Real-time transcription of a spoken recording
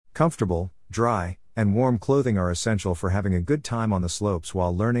Comfortable, dry, and warm clothing are essential for having a good time on the slopes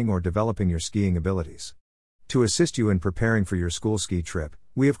while learning or developing your skiing abilities. To assist you in preparing for your school ski trip,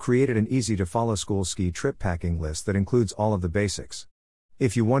 we have created an easy-to-follow school ski trip packing list that includes all of the basics.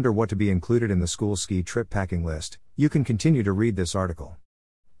 If you wonder what to be included in the school ski trip packing list, you can continue to read this article.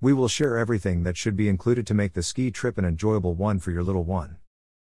 We will share everything that should be included to make the ski trip an enjoyable one for your little one.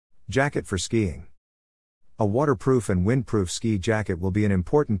 Jacket for skiing. A waterproof and windproof ski jacket will be an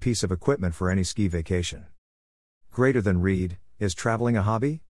important piece of equipment for any ski vacation. Greater than read, is traveling a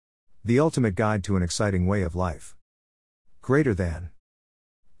hobby? The ultimate guide to an exciting way of life. Greater than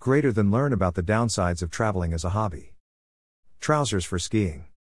learn about the downsides of traveling as a hobby. Trousers for skiing.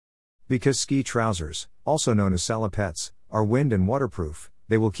 Because ski trousers, also known as salopettes, are wind and waterproof,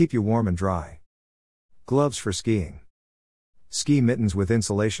 they will keep you warm and dry. Gloves for skiing. Ski mittens with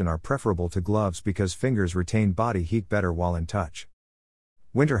insulation are preferable to gloves because fingers retain body heat better while in touch.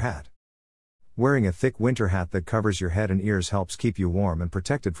 Winter hat. Wearing a thick winter hat that covers your head and ears helps keep you warm and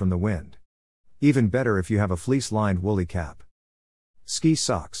protected from the wind. Even better if you have a fleece-lined woolly cap. Ski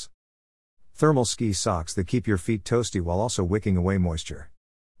socks. Thermal ski socks that keep your feet toasty while also wicking away moisture.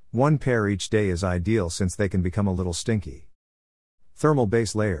 One pair each day is ideal since they can become a little stinky. Thermal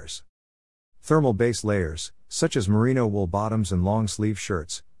base layers. Thermal base layers, such as merino wool bottoms and long sleeve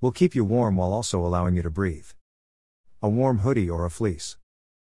shirts, will keep you warm while also allowing you to breathe. A warm hoodie or a fleece.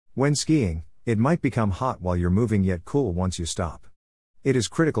 When skiing, it might become hot while you're moving yet cool once you stop. It is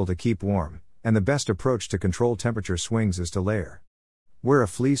critical to keep warm, and the best approach to control temperature swings is to layer. Wear a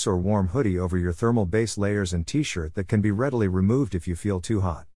fleece or warm hoodie over your thermal base layers and t-shirt that can be readily removed if you feel too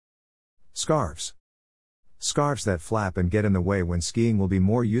hot. Scarves. Scarves that flap and get in the way when skiing will be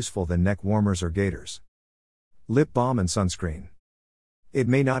more useful than neck warmers or gaiters. Lip balm and sunscreen. It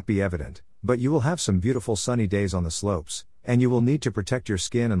may not be evident, but you will have some beautiful sunny days on the slopes, and you will need to protect your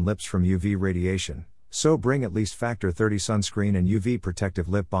skin and lips from UV radiation, so bring at least factor 30 sunscreen and UV protective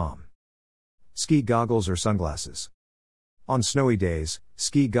lip balm. Ski goggles or sunglasses. On snowy days,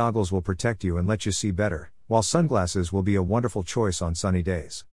 ski goggles will protect you and let you see better, while sunglasses will be a wonderful choice on sunny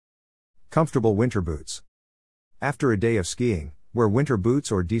days. Comfortable winter boots. After a day of skiing, wear winter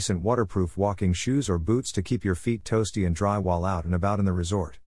boots or decent waterproof walking shoes or boots to keep your feet toasty and dry while out and about in the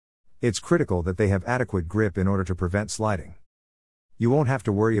resort. It's critical that they have adequate grip in order to prevent sliding. You won't have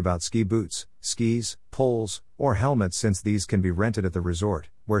to worry about ski boots, skis, poles, or helmets since these can be rented at the resort,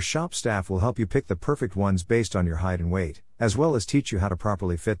 where shop staff will help you pick the perfect ones based on your height and weight, as well as teach you how to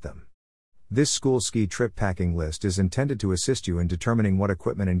properly fit them. This school ski trip packing list is intended to assist you in determining what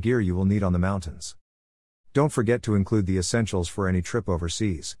equipment and gear you will need on the mountains. Don't forget to include the essentials for any trip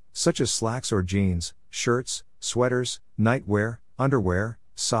overseas, such as slacks or jeans, shirts, sweaters, nightwear, underwear,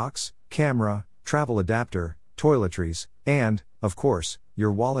 socks, camera, travel adapter, toiletries, and, of course,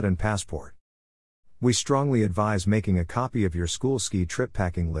 your wallet and passport. We strongly advise making a copy of your school ski trip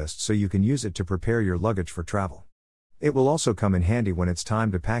packing list so you can use it to prepare your luggage for travel. It will also come in handy when it's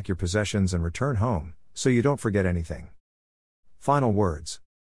time to pack your possessions and return home, so you don't forget anything. Final words.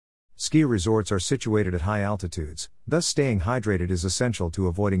 Ski resorts are situated at high altitudes, thus staying hydrated is essential to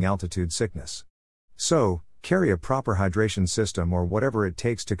avoiding altitude sickness. So, carry a proper hydration system or whatever it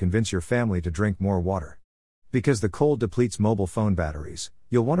takes to convince your family to drink more water. Because the cold depletes mobile phone batteries,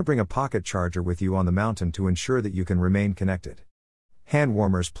 you'll want to bring a pocket charger with you on the mountain to ensure that you can remain connected. Hand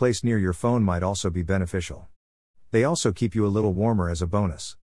warmers placed near your phone might also be beneficial. They also keep you a little warmer as a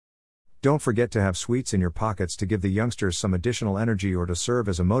bonus. Don't forget to have sweets in your pockets to give the youngsters some additional energy or to serve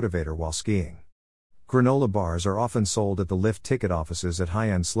as a motivator while skiing. Granola bars are often sold at the lift ticket offices at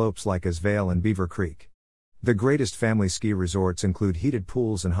high-end slopes like Isvale and Beaver Creek. The greatest family ski resorts include heated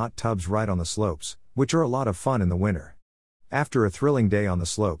pools and hot tubs right on the slopes, which are a lot of fun in the winter. After a thrilling day on the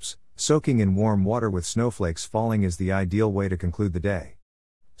slopes, soaking in warm water with snowflakes falling is the ideal way to conclude the day.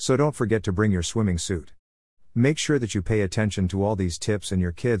 So don't forget to bring your swimming suit. Make sure that you pay attention to all these tips and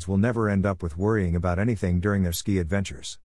your kids will never end up with worrying about anything during their ski adventures.